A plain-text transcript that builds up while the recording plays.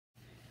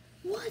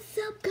What's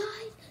up,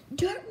 guys?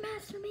 Dirt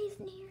Master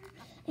Mason here,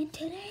 and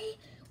today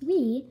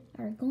we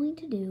are going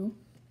to do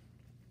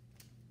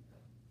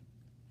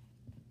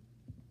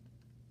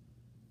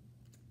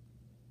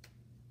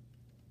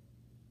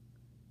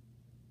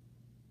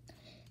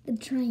the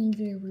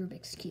triangular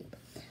Rubik's Cube.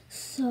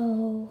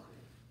 So,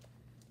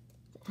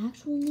 the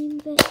actual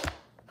name of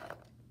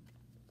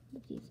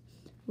it,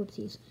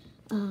 whoopsies,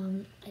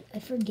 I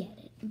forget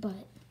it,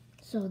 but,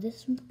 so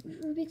this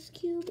Rubik's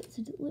Cube is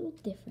a little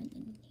different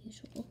than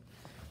usual.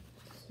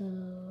 So,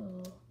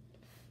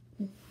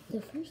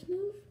 the first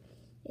move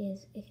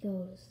is it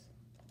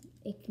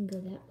can go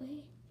that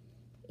way,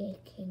 it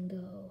can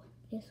go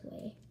this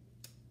way,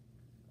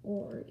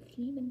 or it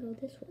can even go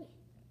this way.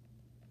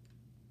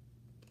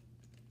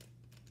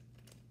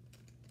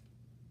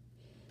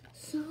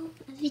 So,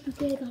 as you can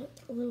see, I got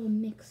it a little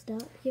mixed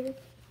up here.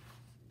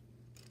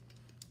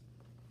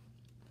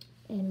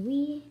 And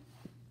we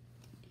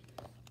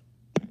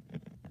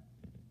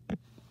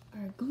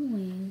are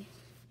going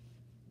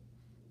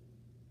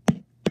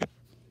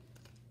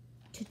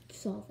to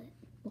solve it.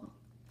 Well,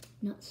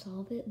 not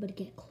solve it, but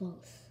get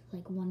close.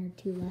 Like one or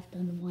two left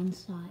on one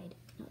side.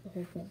 Not the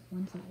whole thing,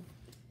 one side.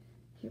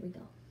 Here we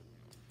go.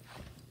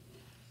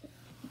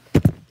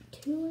 So,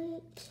 to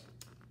it.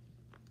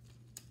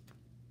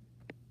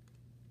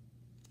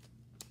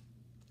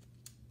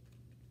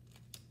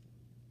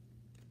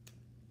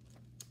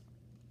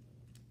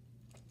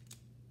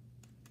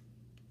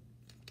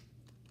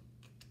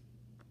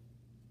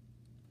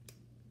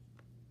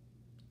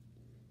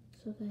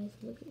 So guys,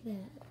 look at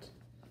that.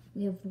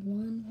 We have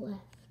one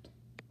left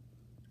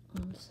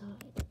on the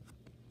side.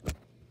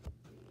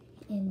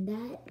 And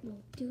that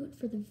will do it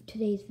for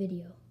today's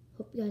video.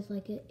 Hope you guys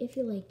like it. If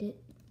you liked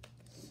it,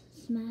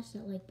 smash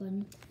that like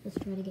button. Let's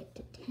try to get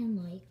to 10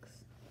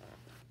 likes.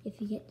 If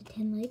you get to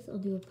 10 likes, I'll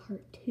do a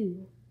part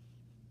 2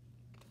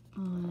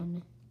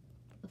 on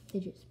a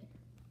fidget spinner.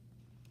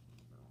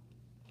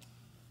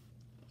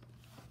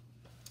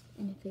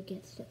 And if it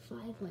gets to 5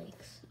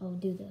 likes, I'll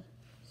do the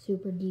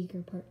Super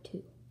Deeker Part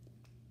 2.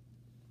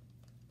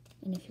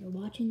 And if you're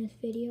watching this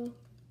video,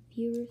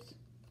 viewers,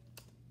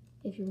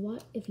 if you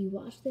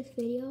watch this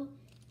video,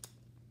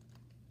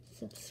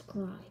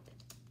 subscribe.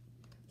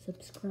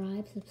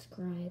 Subscribe,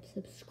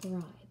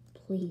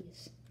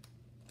 please.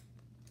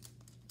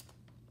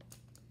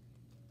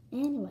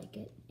 And like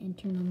it, and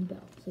turn on the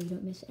bell so you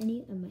don't miss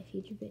any of my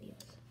future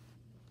videos.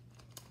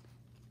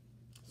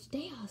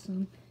 Stay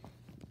awesome.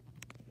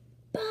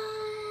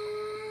 Bye!